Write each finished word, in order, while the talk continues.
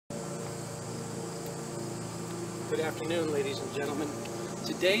Good afternoon, ladies and gentlemen.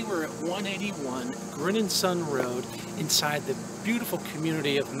 Today we're at 181 Grin & Son Road inside the beautiful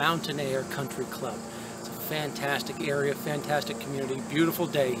community of Mountain Air Country Club. It's a fantastic area, fantastic community, beautiful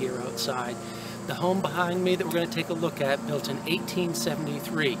day here outside. The home behind me that we're going to take a look at, built in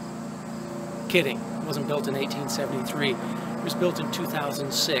 1873. Kidding, it wasn't built in 1873. It was built in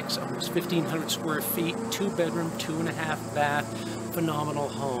 2006, almost 1,500 square feet, 2-bedroom, 2.5 bath, phenomenal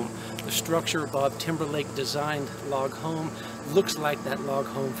home. The structure above Timberlake designed log home looks like that log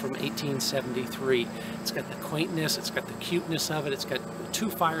home from 1873. It's got the quaintness, it's got the cuteness of it, it's got 2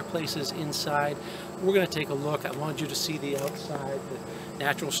 fireplaces inside. We're going to take a look. I wanted you to see the outside, the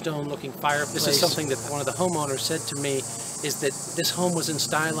natural stone looking fireplace. This is something that one of the homeowners said to me, is that this home was in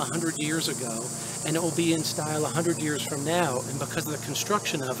style 100 years ago and it will be in style 100 years from now, and because of the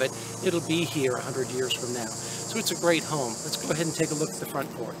construction of it, it'll be here 100 years from now. So it's a great home. Let's go ahead and take a look at the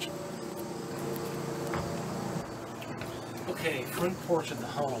front porch. Okay, front porch of the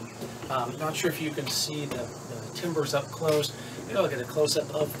home. Not sure if you can see the timbers up close. Maybe I'll get a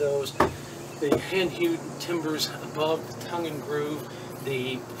close-up of those. The hand-hewed timbers above, the tongue and groove,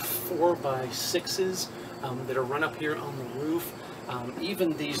 the 4x6s that are run up here on the roof.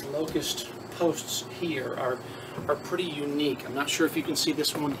 Even these locust posts here are pretty unique. I'm not sure if you can see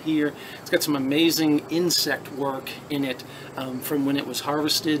this one here. It's got some amazing insect work in it from when it was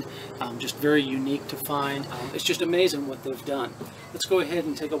harvested. Just very unique to find. It's just amazing what they've done. Let's go ahead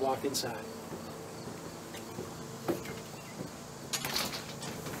and take a walk inside.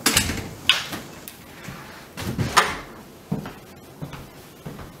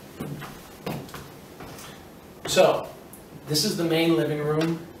 So, this is the main living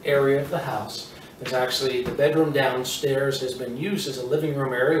room area of the house. There's actually, the bedroom downstairs has been used as a living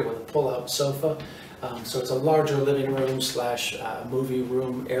room area with a pull-out sofa. So it's a larger living room slash movie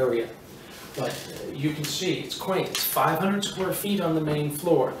room area. But you can see, it's quaint. It's 500 square feet on the main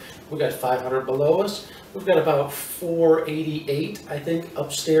floor. We've got 500 below us. We've got about 488, I think,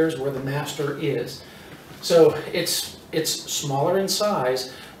 upstairs where the master is. So it's smaller in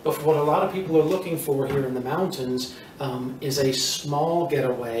size, but what a lot of people are looking for here in the mountains is a small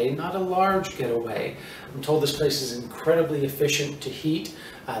getaway, not a large getaway. I'm told this place is incredibly efficient to heat.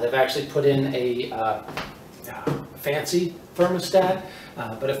 They've actually put in a fancy thermostat,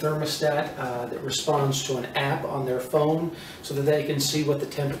 but a thermostat that responds to an app on their phone so that they can see what the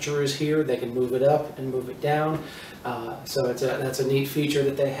temperature is here. They can move it up and move it down. So that's a neat feature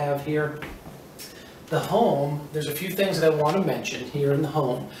that they have here. The home, there's a few things that I want to mention here in the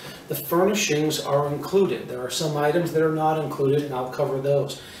home. The furnishings are included. There are some items that are not included, and I'll cover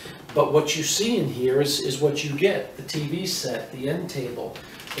those. But what you see in here is what you get. The TV set, the end table,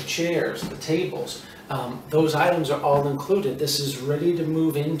 the chairs, the tables. Those items are all included. This is ready to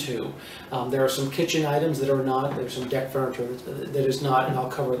move into. There are some kitchen items that are not. There's some deck furniture that is not, and I'll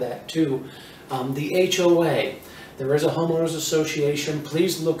cover that too. The HOA. There is a homeowners association.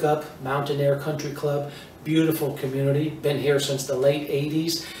 Please look up Mountain Air Country Club. Beautiful community. Been here since the late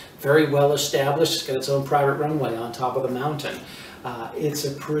 80s. Very well established. It's got its own private runway on top of the mountain. It's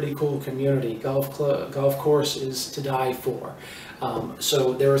a pretty cool community. Golf course is to die for.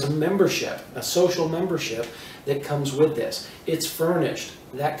 So there is a membership, a social membership that comes with this. It's furnished.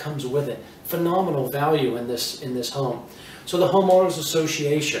 That comes with it. Phenomenal value in this home. So the homeowners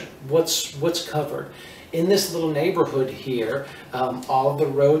association. What's covered? In this little neighborhood here, all of the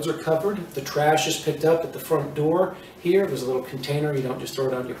roads are covered. The trash is picked up at the front door here. There's a little container. You don't just throw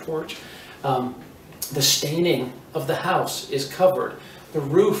it on your porch. The staining of the house is covered. The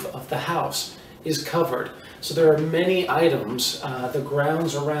roof of the house is covered. So there are many items. The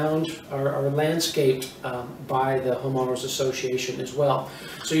grounds around are landscaped by the homeowners association as well.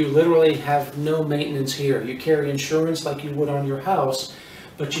 So you literally have no maintenance here. You carry insurance like you would on your house,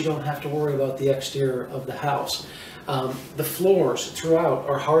 but you don't have to worry about the exterior of the house. The floors throughout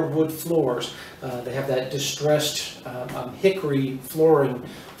are hardwood floors. They have that distressed hickory flooring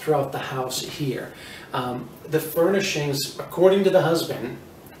throughout the house here. The furnishings, according to the husband,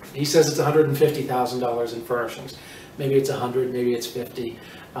 he says it's $150,000 in furnishings. Maybe it's 100, maybe it's 50,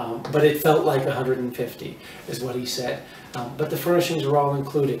 but it felt like 150 is what he said. But the furnishings are all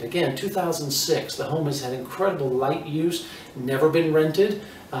included. Again, 2006, the home has had incredible light use, never been rented,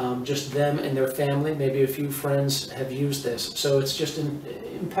 just them and their family, maybe a few friends have used this. So it's just in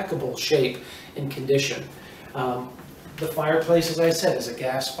impeccable shape and condition. The fireplace, as I said, is a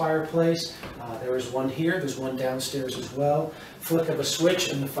gas fireplace. There is one here, there's one downstairs as well. Flick of a switch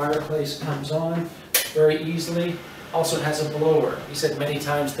and the fireplace comes on very easily. Also has a blower. He said many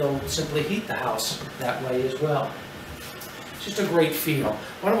times they'll simply heat the house that way as well. It's just a great feel.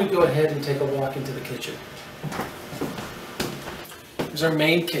 Why don't we go ahead and take a walk into the kitchen. Here's our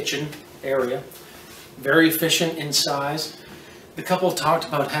main kitchen area, very efficient in size. The couple talked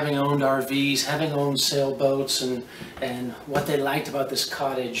about having owned RVs, having owned sailboats, and what they liked about this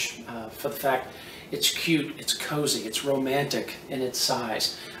cottage for the fact it's cute, it's cozy, it's romantic in its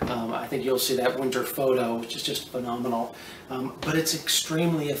size. I think you'll see that winter photo, which is just phenomenal. But it's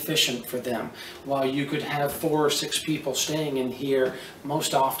extremely efficient for them. While you could have 4 or 6 people staying in here,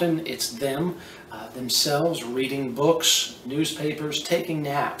 most often it's them, themselves, reading books, newspapers, taking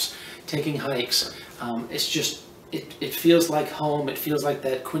naps, taking hikes. It's just, it feels like home. It feels like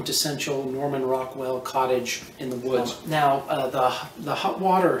that quintessential Norman Rockwell cottage in the woods. Now, the hot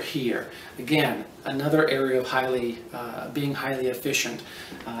water here, again, another area of being highly efficient,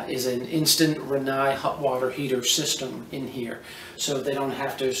 is an instant Rinnai hot water heater system in here. So they don't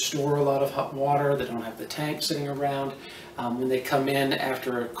have to store a lot of hot water. They don't have the tank sitting around. When they come in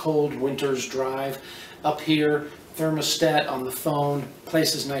after a cold winter's drive, up here, thermostat on the phone,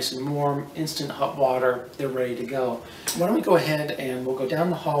 place is nice and warm, instant hot water, they're ready to go. Why don't we go ahead and we'll go down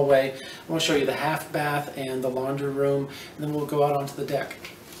the hallway. I want to show you the half bath and the laundry room, and then we'll go out onto the deck.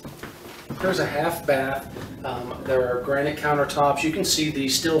 There's a half bath. There are granite countertops. You can see the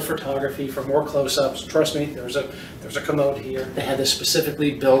still photography for more close-ups. Trust me, there's a commode here. They had this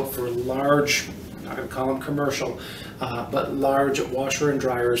specifically built for large, I'm not going to call them commercial, but large washer and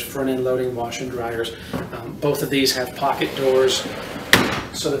dryers, front-end loading wash and dryers. Both of these have pocket doors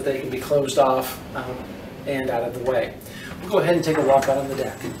so that they can be closed off and out of the way. We'll go ahead and take a walk out on the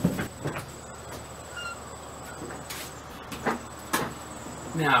deck.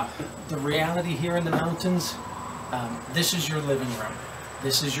 Now, the reality here in the mountains, this is your living room.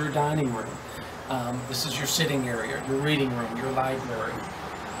 This is your dining room. This is your sitting area, your reading room, your library.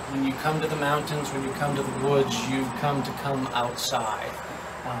 When you come to the mountains, when you come to the woods, you come outside.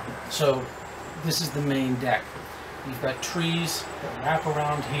 So this is the main deck. You've got trees that wrap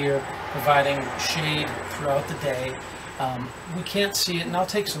around here, providing shade throughout the day. We can't see it, and I'll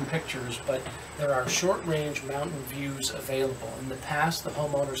take some pictures, but there are short-range mountain views available. In the past, the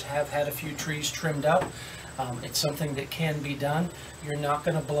homeowners have had a few trees trimmed up. It's something that can be done. You're not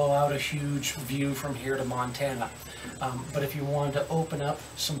going to blow out a huge view from here to Montana. But if you wanted to open up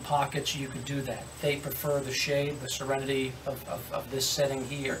some pockets, you could do that. They prefer the shade, the serenity of this setting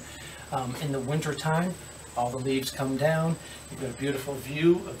here. In the winter time, all the leaves come down. You've got a beautiful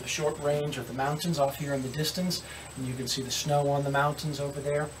view of the short range of the mountains off here in the distance, and you can see the snow on the mountains over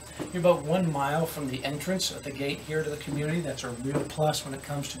there. You're about 1 mile from the entrance of the gate here to the community. That's a real plus when it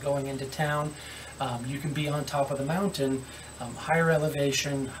comes to going into town. You can be on top of the mountain, higher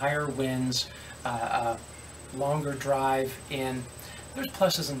elevation, higher winds, longer drive in. There's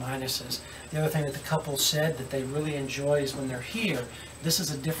pluses and minuses. The other thing that the couple said that they really enjoy is when they're here, this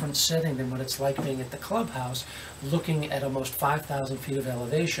is a different setting than what it's like being at the clubhouse, looking at almost 5,000 feet of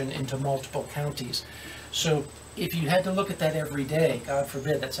elevation into multiple counties. So if you had to look at that every day, God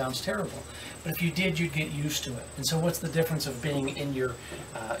forbid, that sounds terrible, but if you did, you'd get used to it. And so what's the difference of being in your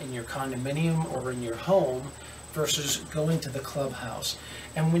condominium or in your home versus going to the clubhouse?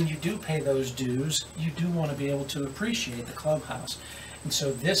 And when you do pay those dues, you do want to be able to appreciate the clubhouse. And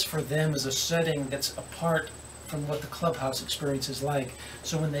so this for them is a setting that's apart from what the clubhouse experience is like.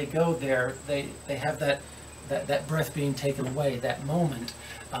 So when they go there, they have that breath being taken away, that moment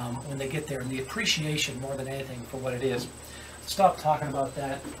when they get there, and the appreciation more than anything for what it is. Stop talking about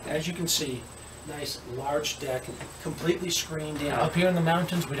that. As you can see, nice large deck, completely screened in. Up here in the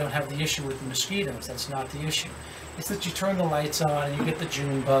mountains, we don't have the issue with the mosquitoes. That's not the issue. It's that you turn the lights on and you get the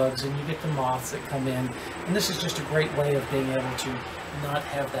June bugs and you get the moths that come in. And this is just a great way of being able to not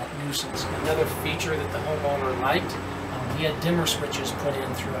have that nuisance. Another feature that the homeowner liked, he had dimmer switches put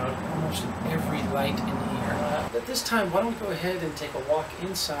in throughout almost every light in here. At this time, why don't we go ahead and take a walk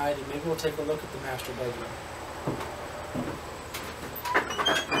inside, and maybe we'll take a look at the master bedroom.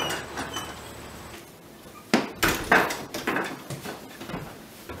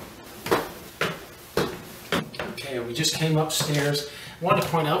 Okay, we just came upstairs. I wanted to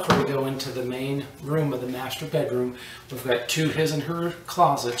point out before we go into the main room of the master bedroom, we've got 2 his and her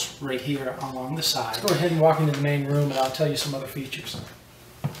closets right here along the side. Let's go ahead and walk into the main room and I'll tell you some other features.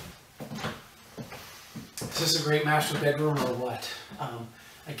 Is this a great master bedroom or what?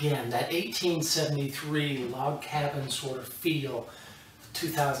 Again, that 1873 log cabin sort of feel,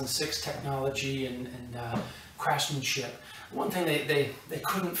 2006 technology and craftsmanship. One thing they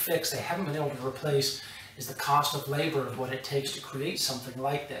couldn't fix, they haven't been able to replace, is the cost of labor of what it takes to create something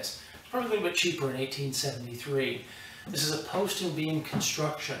like this. It's probably a little bit cheaper in 1873. This is a post and beam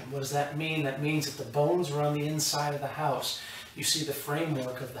construction. What does that mean? That means that the bones are on the inside of the house. you see the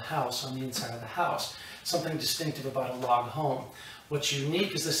framework of the house on the inside of the house. Something distinctive about a log home. What's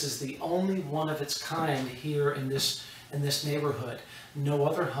unique is this is the only one of its kind here in this neighborhood. No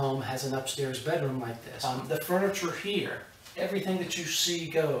other home has an upstairs bedroom like this. The furniture here, everything that you see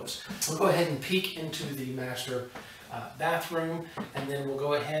goes. We'll go ahead and peek into the master bathroom, and then we'll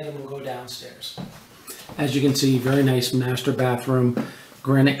go ahead and we'll go downstairs. As you can see, very nice master bathroom,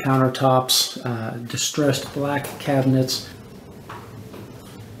 granite countertops, distressed black cabinets.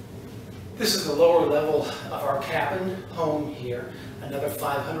 This is the lower level of our cabin home here, another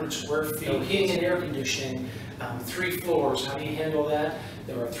 500 square feet. Heating and air conditioning, 3 floors. How do you handle that?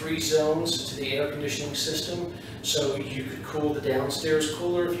 There are 3 zones to the air conditioning system, so you could cool the downstairs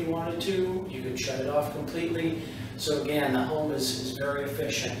cooler if you wanted to. You could shut it off completely. So again, the home is very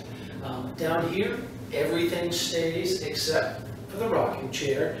efficient. Down here, everything stays except for the rocking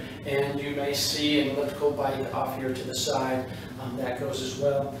chair, and you may see an elliptical bike off here to the side. That goes as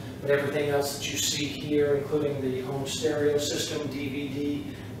well. But everything else that you see here, including the home stereo system, DVD,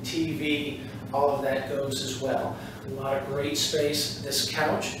 TV, all of that goes as well. A lot of great space. This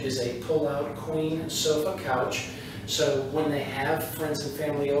couch is a pull-out queen sofa couch. So when they have friends and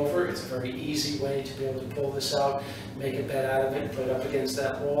family over, it's a very easy way to be able to pull this out, make a bed out of it, put it up against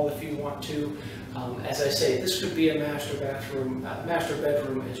that wall if you want to. As I say, this could be a master bedroom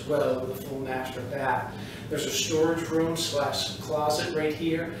as well, with a full master bath. There's a storage room / closet right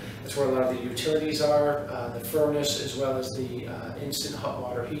here. That's where a lot of the utilities are. The furnace, as well as the instant hot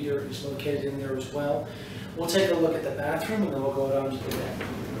water heater, is located in there as well. We'll take a look at the bathroom, and then we'll go down to the bed.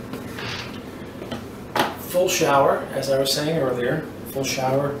 Full shower, as I was saying earlier, full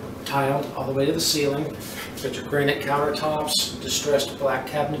shower, tiled all the way to the ceiling. Got your granite countertops, distressed black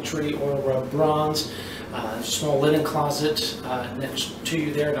cabinetry, oil rub bronze, small linen closet next to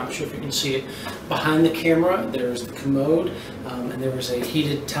you there. Not sure if you can see it. Behind the camera, there's the commode, and there is a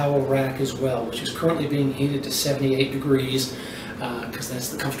heated towel rack as well, which is currently being heated to 78 degrees because that's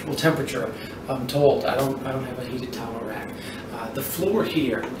the comfortable temperature, I'm told. I don't have a heated towel rack. The floor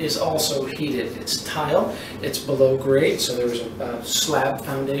here is also heated. It's tile, it's below grade, so there's a slab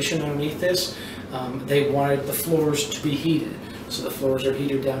foundation underneath this. They wanted the floors to be heated, so the floors are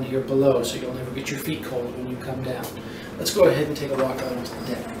heated down here below, so you'll never get your feet cold when you come down. Let's go ahead and take a walk out onto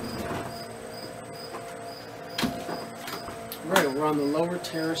the deck. Right, we're on the lower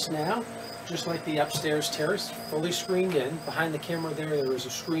terrace now, just like the upstairs terrace, fully screened in. Behind the camera there is a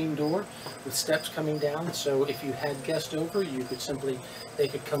screen door with steps coming down, so if you had guests over, they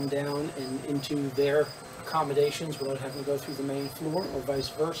could come down and into their accommodations without having to go through the main floor, or vice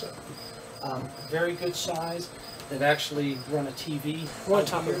versa. Very good size. They've actually run a TV. I want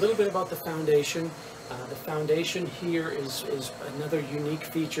to talk a little bit about the foundation. The foundation here is another unique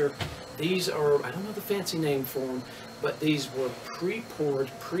feature. These are, I don't know the fancy name for them, but these were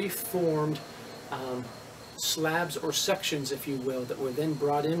pre-poured, pre-formed slabs or sections, if you will, that were then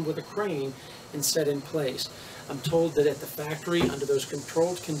brought in with a crane and set in place. I'm told that at the factory, under those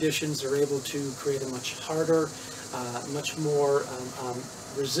controlled conditions, they're able to create a much harder, much more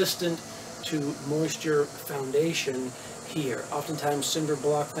resistant to moisture foundation here. Oftentimes cinder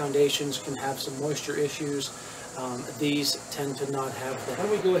block foundations can have some moisture issues. These tend to not have that. Why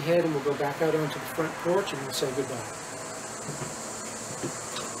don't we go ahead and we'll go back out onto the front porch and we'll say goodbye.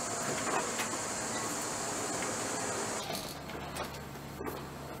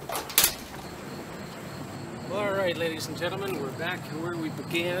 All right, ladies and gentlemen, we're back where we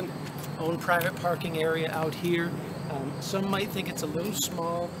began. Own private parking area out here. Some might think it's a little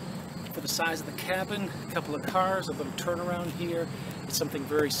small for the size of the cabin, a couple of cars, a little turnaround here. It's something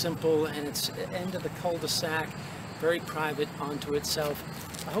very simple, and it's the end of the cul-de-sac, very private onto itself.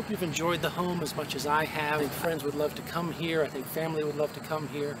 I hope you've enjoyed the home as much as I have. I think friends would love to come here. I think family would love to come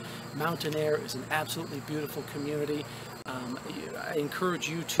here. Mountain Air is an absolutely beautiful community. I encourage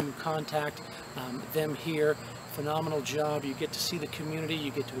you to contact them here. Phenomenal job. You get to see the community.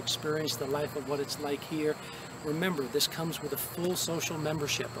 You get to experience the life of what it's like here. Remember, this comes with a full social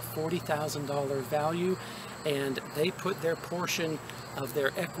membership, a $40,000 value, and they put their portion of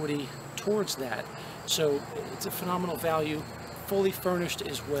their equity towards that. So it's a phenomenal value, fully furnished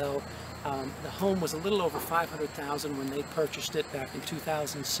as well. The home was a little over $500,000 when they purchased it back in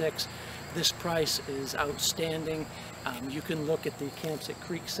 2006. This price is outstanding. You can look at the camps at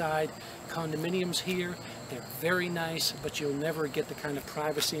Creekside condominiums here. They're very nice, but you'll never get the kind of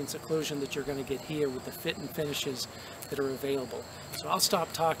privacy and seclusion that you're going to get here with the fit and finishes that are available. So I'll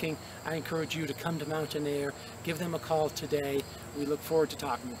stop talking. I encourage you to come to Mountain Air. Give them a call today. We look forward to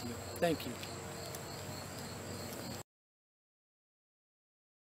talking with you. Thank you.